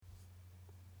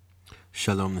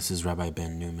Shalom, this is Rabbi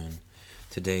Ben Newman.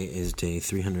 Today is day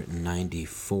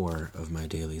 394 of my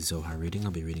daily Zohar reading.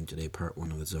 I'll be reading today part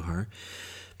 1 of the Zohar,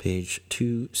 page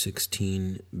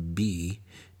 216b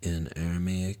in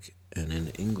Aramaic and in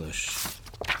English.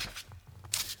 I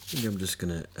think I'm just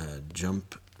going to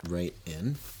jump right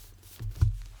in.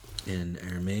 In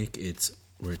Aramaic, it's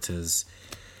where it says,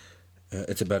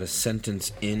 it's about a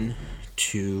sentence in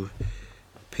to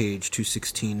page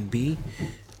 216b,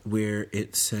 where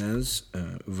it says,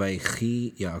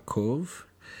 Vaychi Yaakov,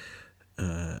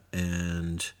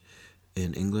 and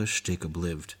in English, Jacob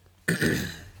lived.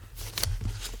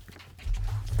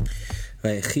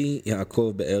 Vaychi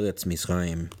Yaakov be'eretz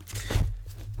Mizraim,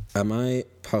 Amai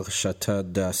parshata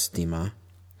dastima,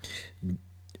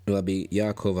 Rabbi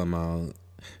Yaakov amar,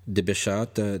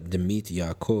 debeshata demit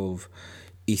Yaakov,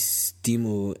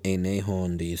 istimu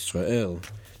einehon de Yisrael.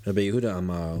 Rabbi Yehuda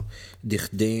amar,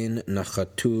 dichdein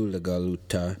nachatu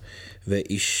legaluta,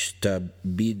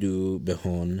 ve'ishtabidu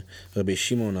behon. Rabbi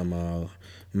Shimon amar,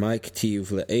 ma ktiv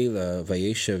le'ela,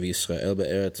 vayeshev Yisrael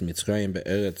be'eretz Mitzrayim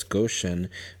be'eretz Goshen,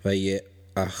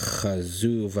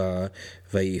 vaye'achazu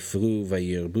vayifru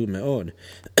vayirbu me'od.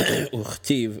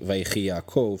 Uchtiv vaychi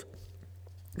Yaakov,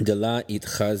 dela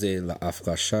itchaze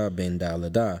la'afrasha ben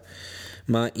da'alada,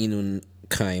 ma inun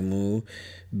kaimu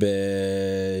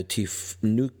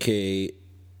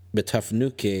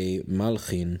בתפנוקי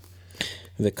מלכין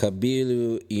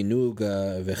וקבילו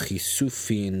אינוגה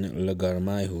וחיסופין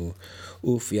לגרמייהו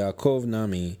וף יעקב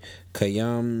נמי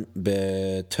קיים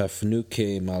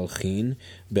בתפנוקי מלכין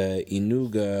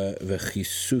באינוגה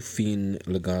וחיסופין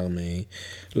לגרמי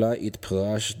לה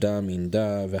יתפרש דה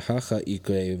מינדה והכה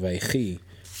יקרא ויחי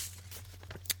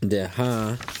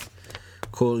דה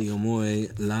כל יומוי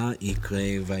לה יקרא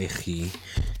ויחי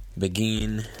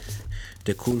בגין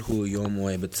דכולהו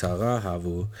יומוי בצרה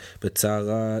הבו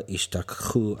בצרה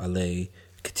השתכחו עלי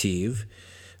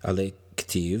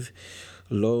כתיב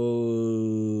לא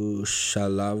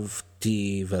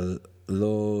שלבתי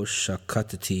ולא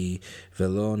שקטתי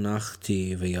ולא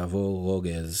נחתי ויבוא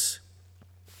רוגז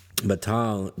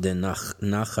בתר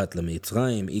דנחת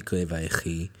למצרים יקרא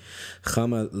ויחי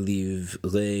חמה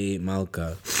לברי מלכה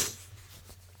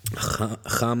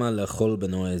חמה לכל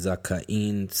בנוי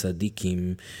זכאין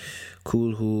צדיקים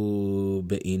כולהו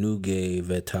באינוגי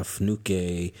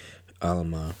ותפנוקי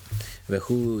אלמה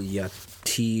והוא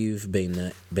יטיב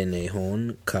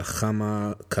ביניהון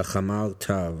כחמר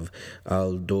תו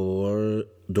על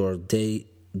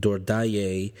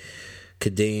דורדאי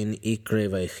כדין יקרא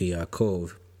ויחי יעקב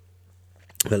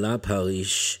ולה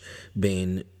פריש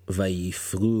בין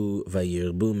ויפרו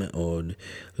וירבו מאוד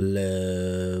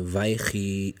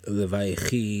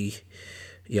לויחי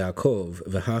יעקב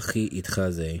והכי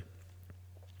יתחזה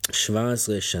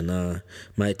 17 שנה,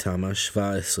 מה תמה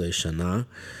 17 שנה?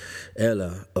 אלא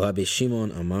רבי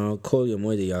שמעון אמר כל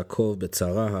ימוי דיעקב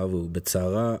בצרה הבו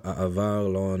בצרה העבר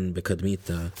לון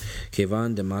בקדמיתה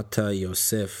כיוון דמתה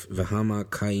יוסף והמה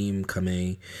קיים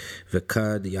קמי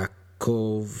וכד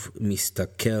יעקב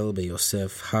מסתכל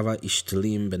ביוסף הווה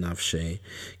השתלים בנפשי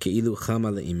כאילו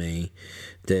חמה לאימי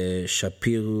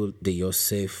דשפירו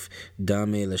דיוסף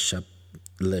דמי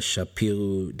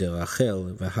לשפירו דרחל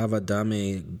והווה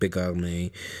דמי בגרמי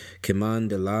כמן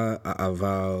דלה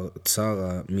העבר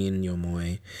צרה מן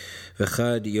יומוי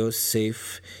וחד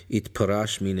יוסף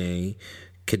התפרש מיני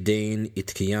כדין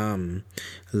התקיים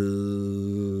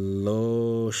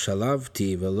לא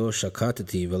שלבתי ולא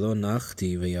שקטתי ולא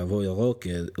נחתי ויבוא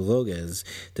רוגז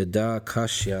דדע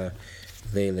קשיא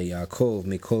ליעקב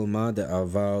מכל מה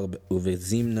דעבר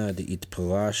ובזמנה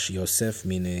דהתפרש יוסף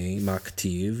מיני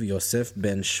מכתיב יוסף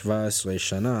בן 17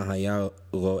 שנה היה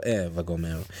רואה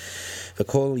וגומר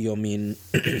וכל יומין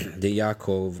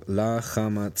דיעקב לה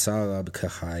חמה צרה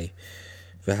בכחי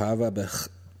והווה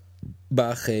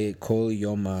באחי כל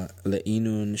יומה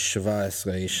לאינון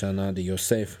 17 שנה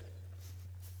דיוסף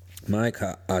מה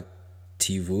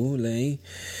טיבו לי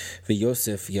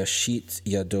ויוסף ישית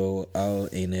ידו על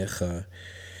עיניך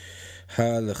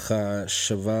הלך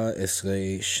 17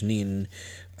 שנין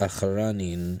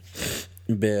אחרנין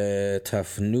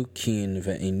בתפנוקין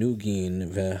ועינוגין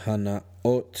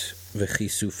והנאות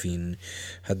וחיסופין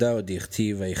הדר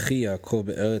דכתיב ויחי יעקב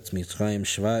בארץ מצרים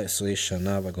 17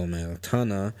 שנה וגומר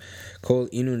תנא כל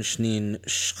אינון שנין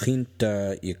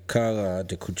שכינתה יקרה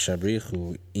דקודשא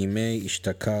בריחו ימי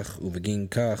השתכח ובגין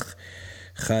כך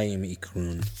חיים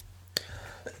יקרון.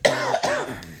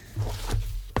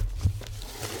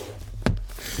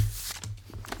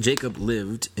 Jacob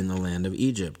lived in the land of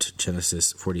Egypt,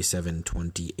 Genesis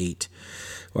 47:28.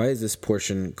 Why is this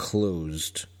portion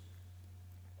closed?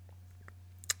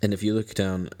 And if you look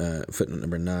down footnote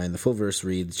number 9, the full verse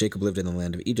reads, Jacob lived in the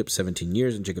land of Egypt 17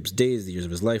 years, and Jacob's days, the years of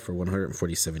his life, were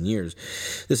 147 years.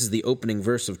 This is the opening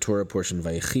verse of Torah portion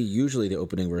Vayechi. Usually the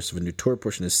opening verse of a new Torah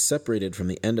portion is separated from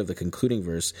the end of the concluding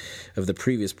verse of the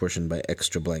previous portion by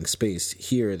extra blank space.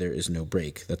 Here there is no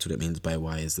break. That's what it means by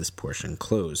why is this portion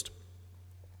closed.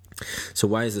 So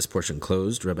why is this portion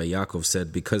closed? Rabbi Yaakov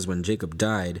said, because when Jacob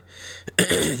died,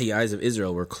 the eyes of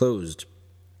Israel were closed.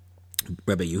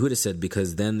 Rabbi Yehuda said,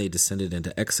 because then they descended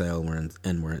into exile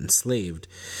and were enslaved.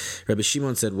 Rabbi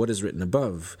Shimon said, what is written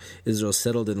above? Israel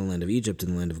settled in the land of Egypt,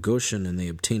 in the land of Goshen, and they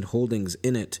obtained holdings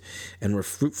in it, and were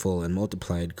fruitful and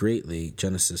multiplied greatly.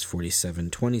 Genesis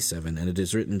 47:27. And it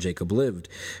is written, Jacob lived,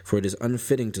 for it is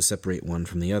unfitting to separate one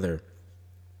from the other.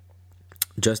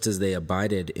 Just as they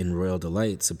abided in royal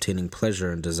delights, obtaining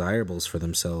pleasure and desirables for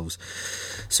themselves,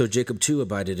 so Jacob too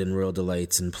abided in royal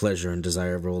delights and pleasure and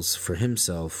desirables for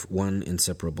himself, one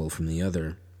inseparable from the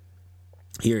other.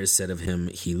 Here is said of him,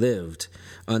 he lived,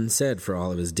 unsaid for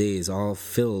all of his days, all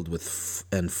filled with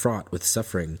and fraught with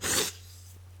suffering.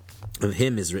 Of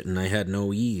him is written, I had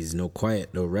no ease, no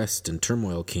quiet, no rest, and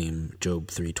turmoil came. Job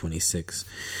 3:26.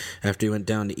 After he went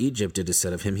down to Egypt, it is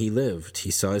said of him, he lived.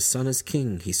 He saw his son as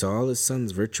king. He saw all his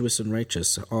sons virtuous and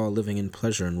righteous, all living in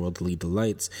pleasure and worldly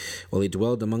delights, while he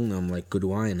dwelled among them like good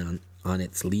wine on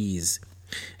its lees.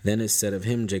 Then is said of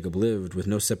him, Jacob lived, with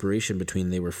no separation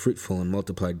between they were fruitful and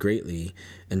multiplied greatly,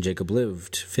 and Jacob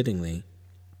lived fittingly.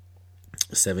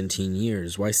 17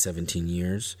 years. Why 17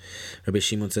 years? Rabbi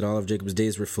Shimon said all of Jacob's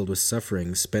days were filled with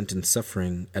suffering, spent in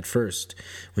suffering at first,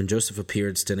 when Joseph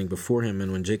appeared standing before him,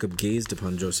 and when Jacob gazed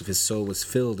upon Joseph, his soul was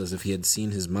filled as if he had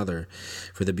seen his mother,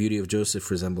 for the beauty of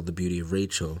Joseph resembled the beauty of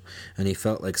Rachel, and he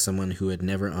felt like someone who had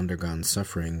never undergone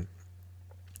suffering.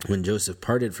 When Joseph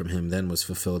parted from him, then was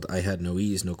fulfilled, I had no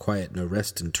ease, no quiet, no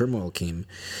rest, and turmoil came.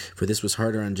 For this was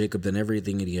harder on Jacob than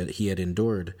everything he had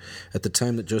endured. At the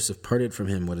time that Joseph parted from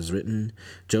him, what is written?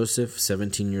 Joseph,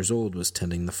 17 years old, was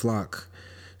tending the flock.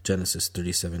 Genesis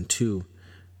 37:2.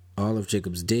 All of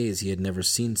Jacob's days he had never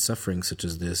seen suffering such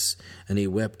as this, and he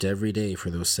wept every day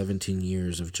for those 17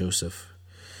 years of Joseph.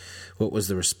 What was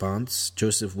the response?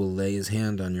 Joseph will lay his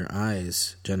hand on your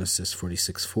eyes. Genesis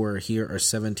 46:4. Here are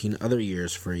 17 other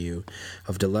years for you,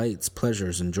 of delights,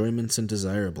 pleasures, enjoyments, and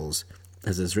desirables.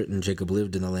 As is written, Jacob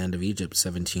lived in the land of Egypt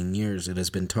 17 years. It has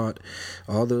been taught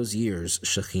all those years,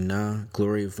 Shekhinah,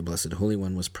 glory of the Blessed Holy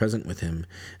One, was present with him,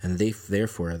 and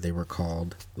therefore they were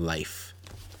called life.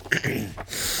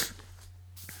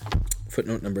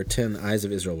 Footnote number 10, eyes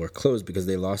of Israel were closed because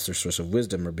they lost their source of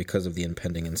wisdom or because of the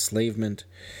impending enslavement.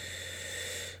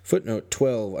 Footnote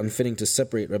 12, unfitting to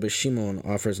separate, Rabbi Shimon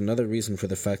offers another reason for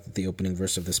the fact that the opening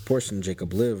verse of this portion,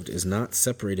 Jacob lived, is not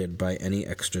separated by any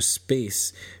extra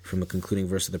space from the concluding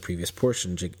verse of the previous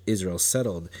portion, Israel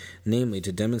settled, namely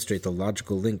to demonstrate the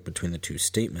logical link between the two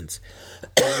statements.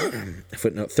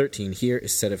 Footnote 13, here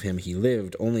is said of him, he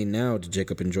lived. Only now did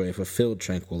Jacob enjoy a fulfilled,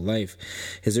 tranquil life.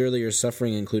 His earlier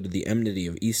suffering included the enmity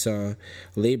of Esau,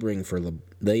 laboring for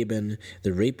Laban,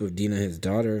 the rape of Dinah, his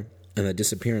daughter, and the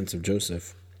disappearance of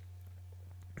Joseph.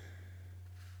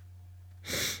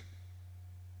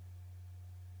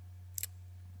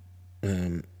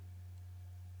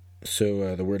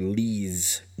 The word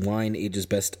lees, wine ages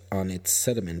best on its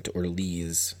sediment, or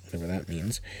lees, whatever that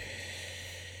means.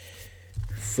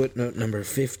 Footnote number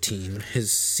 15,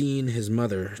 his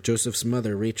mother, Joseph's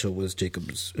mother, Rachel, who was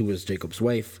Jacob's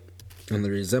wife, and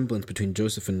the resemblance between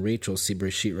Joseph and Rachel, see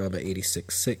Bereshit Rabbah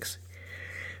 86:6.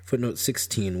 Footnote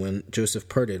 16, when Joseph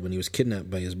parted, when he was kidnapped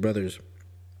by his brothers.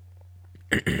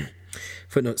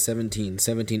 Footnote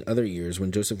 17 other years,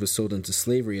 when Joseph was sold into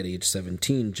slavery at age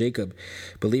 17, Jacob,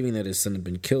 believing that his son had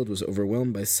been killed, was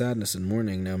overwhelmed by sadness and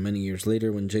mourning. Now many years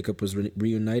later, when Jacob was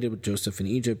reunited with Joseph in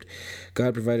Egypt,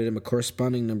 God provided him a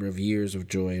corresponding number of years of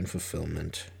joy and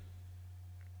fulfillment.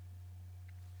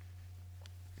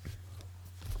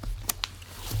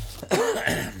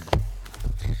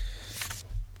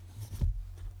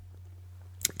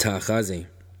 Ta'achaze,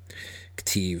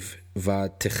 Ktiv,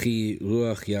 ותחי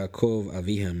רוח יעקב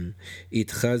אביהם,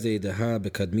 יתחזה דהה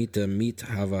בקדמיתה מת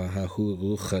הווה ההוא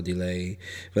רוחה דילי,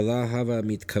 ולה הווה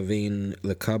מתכוון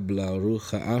לקבלה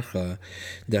רוחה אחרא,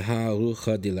 דהה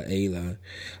רוחה דילאלה,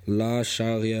 לה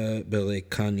שריה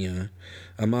ברקניה,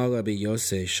 אמר רבי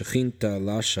יוסי, שכינתה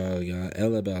לה שריה,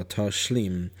 אלא באתר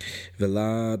שלים,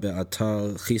 ולה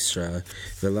באתר חיסרא,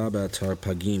 ולה באתר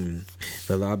פגים,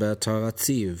 ולה באתר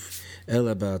עציב,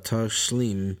 אלא באתר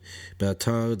שלים,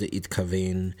 באתר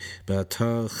התכוון,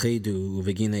 באתר חידו,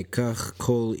 ובגיני כך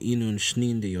כל אינון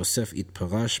שנין דיוסף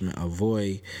התפרש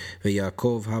מאבוי,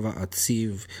 ויעקב הווה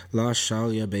עציב, לה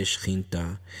שליה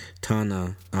בשכינתה. תנא,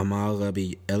 אמר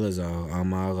רבי אלעזר,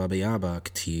 אמר רבי אבא,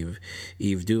 כתיב,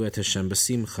 עבדו את השם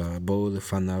בשמחה, בואו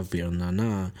לפניו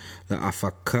ברננה,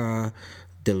 להפקה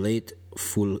דלית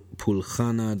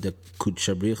פולחנה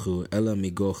דקודשא בריחו, אלא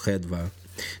מגו חדווה.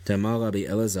 דאמר רבי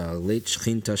אלעזר, לית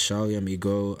שכינתה שליה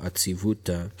מגו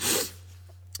עציבותה,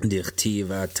 דכתיב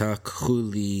ועתה קחו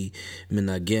לי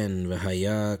מנגן,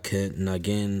 והיה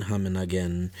כנגן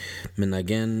המנגן,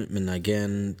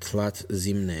 מנגן תלת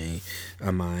זמני,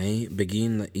 עמי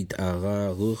בגין התארה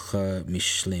רוחה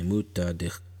משלמותה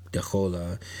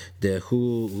דחולה,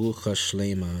 דהו רוחה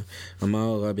שלמה.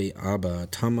 אמר רבי אבא,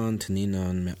 תמן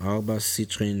תנינן מארבע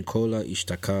סיטרין קולה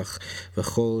השתכח,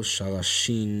 וכל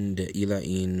שלשין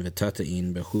דאילאין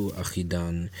ותתאין בהו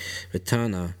אחידן.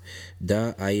 ותנא,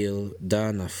 דה איל,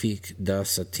 דה נפיק, דה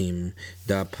סתים,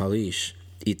 דה פריש,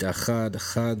 התאחד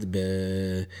חד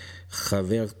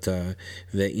בחברתה,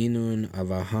 ואינון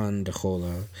אבהן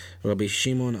דחולה. רבי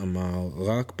שמעון אמר,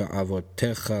 רק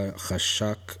באבותיך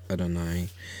חשק אדוני,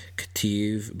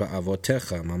 כתיב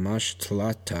באבותיך ממש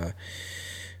תלתה,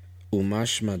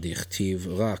 ומשמע דכתיב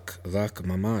רק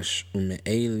ממש,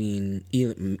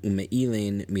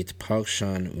 ומאילין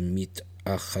מתפרשן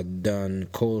ומתאחדן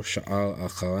כל שאר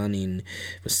אחרנין,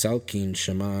 וסלקין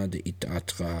שמע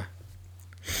דאתעתרה.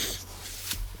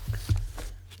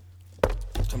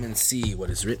 Come and see what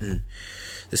is written.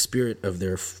 The spirit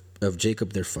of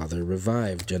Jacob their father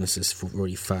revived. Genesis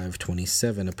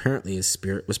 45:27. Apparently his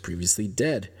spirit was previously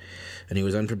dead, and he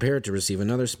was unprepared to receive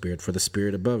another spirit, for the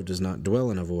spirit above does not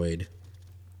dwell in a void.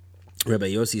 Rabbi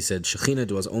Yossi said, Shekhinah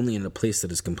dwells only in a place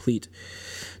that is complete,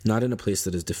 not in a place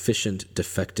that is deficient,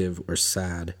 defective, or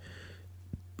sad.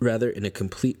 Rather in a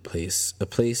complete place, a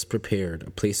place prepared,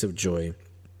 a place of joy.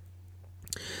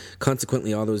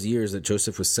 Consequently, all those years that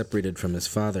Joseph was separated from his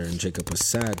father and Jacob was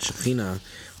sad, Shekhinah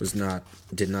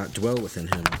did not dwell within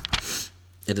him.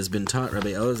 It has been taught,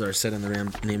 Rabbi Elazar said in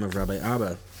the name of Rabbi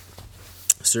Abba,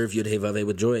 serve Yud-Heh-Vav-Heh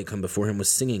with joy, come before him with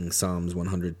singing, Psalms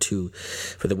 102.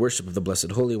 For the worship of the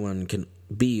Blessed Holy One can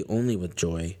be only with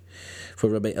joy. For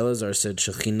Rabbi Elazar said,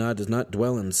 Shekhinah does not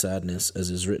dwell in sadness,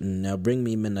 as is written, now bring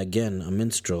me menagen, a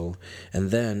minstrel, and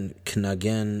then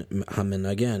knagen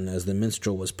ha-menagen, as the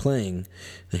minstrel was playing,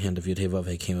 the hand of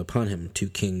Yud-Heh-Vav-Heh came upon him, 2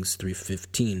 Kings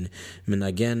 3:15.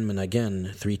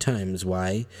 Menagen, 3 times.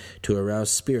 Why? To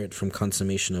arouse spirit from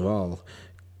consummation of all,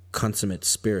 consummate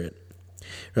spirit.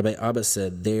 Rabbi Abba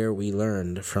said, there we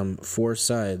learned, from 4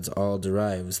 sides all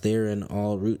derives, therein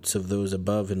all roots of those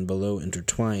above and below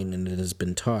intertwine, and it has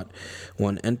been taught,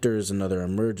 one enters, another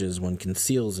emerges, one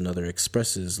conceals, another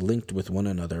expresses, linked with one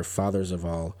another, fathers of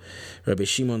all. Rabbi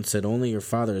Shimon said, only your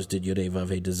fathers did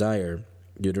Yud-Heh-Vav-Heh desire.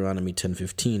 Deuteronomy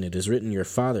 10:15. It is written, your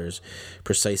fathers,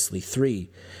 precisely 3,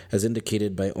 as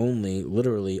indicated by only,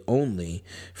 literally only,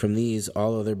 from these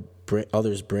all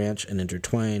others branch and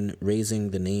intertwine, raising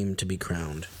the name to be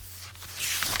crowned.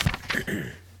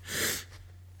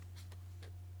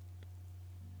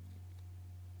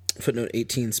 Footnote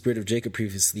 18, spirit of Jacob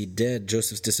previously dead.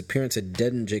 Joseph's disappearance had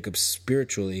deadened Jacob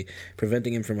spiritually,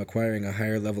 preventing him from acquiring a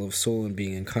higher level of soul and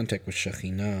being in contact with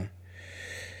Shekhinah.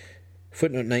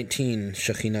 Footnote 19,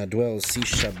 Shekhinah dwells, see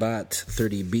Shabbat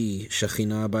 30b.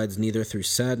 Shekhinah abides neither through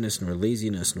sadness, nor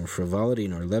laziness, nor frivolity,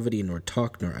 nor levity, nor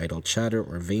talk, nor idle chatter,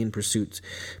 or vain pursuits,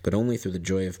 but only through the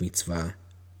joy of mitzvah.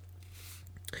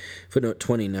 Footnote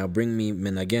 20, now bring me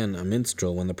menagen, a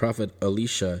minstrel. When the prophet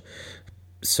Elisha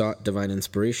sought divine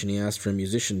inspiration, he asked for a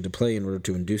musician to play in order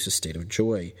to induce a state of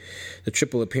joy. The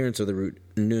triple appearance of the root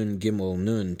nun, gimel,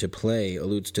 nun, to play,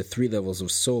 alludes to 3 levels of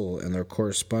soul and their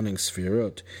corresponding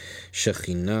sfirot,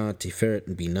 Shekhinah, Tiferet,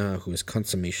 and Binah, who is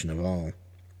consummation of all.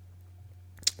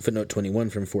 Footnote 21,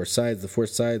 from 4 sides. The 4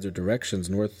 sides are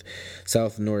directions, north,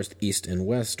 south, north, east, and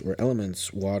west, or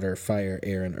elements, water, fire,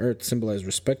 air, and earth, symbolize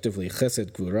respectively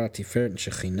Chesed, Gvurah, Tiferet, and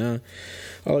Shekhinah.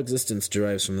 All existence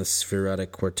derives from the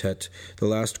Sephirotic quartet. The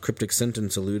last cryptic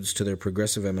sentence alludes to their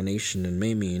progressive emanation and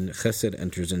may mean Chesed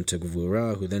enters into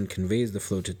Gvurah, who then conveys the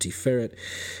flow to Tiferet,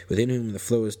 within whom the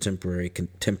flow is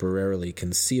temporarily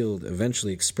concealed,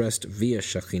 eventually expressed via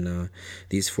Shekhinah.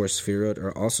 These 4 Sefirot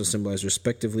are also symbolized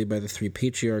respectively by the 3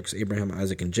 patriarchs, Abraham,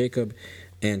 Isaac, and Jacob,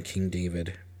 and King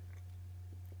David.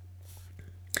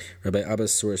 Rabbi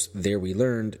Abba's source, there we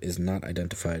learned, is not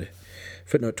identified.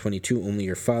 Footnote 22, only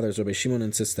your fathers. Rabbi Shimon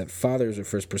insists that fathers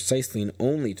refers precisely and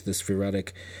only to the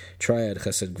Sephirotic triad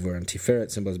Chesed, Gvur, and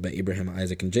Tiferet, symbolized by Abraham,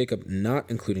 Isaac, and Jacob, not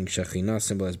including Shekhinah,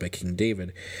 symbolized by King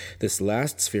David. This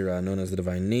last Sephirah, known as the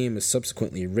divine name, is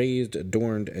subsequently raised,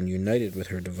 adorned, and united with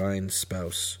her divine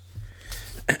spouse.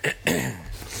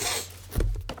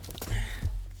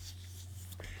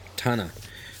 Tana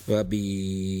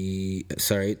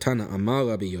Amar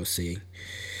Rabbi Yossi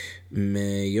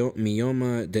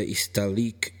Miyoma de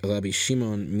Istalik Rabbi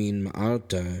Shimon min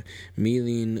Ma'arta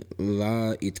Milin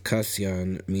la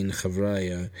Itkasyan min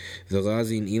Chavraya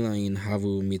Verazin Ilain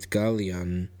Havu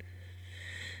Mitgalian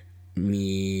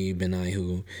mi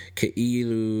Benaihu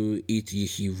Keilu it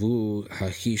Yihivu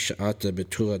Hahish Ata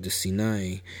Betura de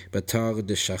Sinai Batar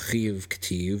de Shachiv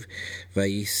Ktiv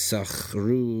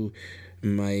Vaisachru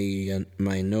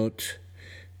Mainot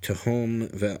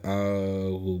Tehom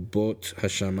ve'arubot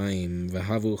hashamayim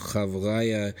ve'havu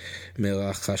chavraya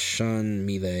merachashan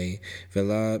milei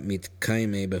ve'la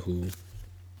mitkaime behu.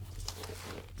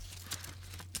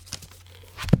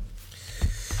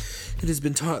 It has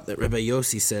been taught that Rabbi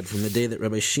Yossi said, from the day that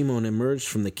Rabbi Shimon emerged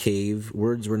from the cave,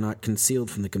 words were not concealed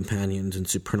from the companions, and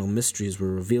supernal mysteries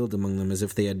were revealed among them as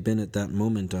if they had been at that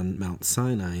moment on Mount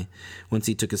Sinai. Once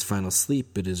he took his final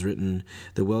sleep, it is written,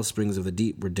 the well springs of the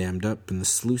deep were dammed up, and the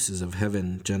sluices of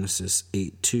heaven, Genesis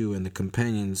 8:2, and the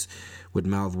companions would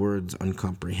mouth words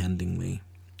uncomprehendingly.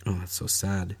 Oh, that's so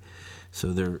sad.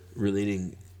 So they're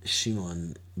relating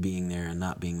Shimon being there and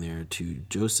not being there to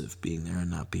Joseph being there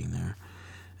and not being there,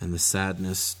 and the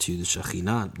sadness to the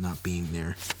Shekhinah not being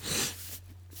there.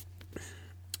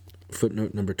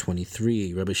 Footnote number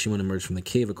 23. Rabbi Shimon emerged from the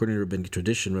cave. According to rabbinic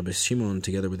tradition, Rabbi Shimon,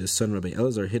 together with his son Rabbi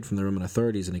Elazar, hid from the Roman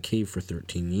authorities in a cave for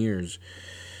 13 years.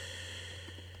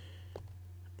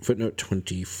 Footnote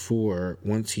 24.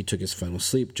 Once he took his final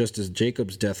sleep, just as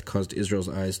Jacob's death caused Israel's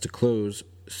eyes to close,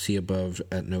 see above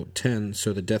at note 10,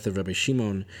 so the death of Rabbi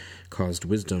Shimon caused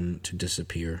wisdom to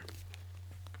disappear.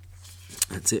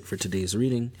 That's it for today's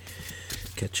reading.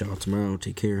 Catch y'all tomorrow.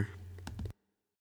 Take care.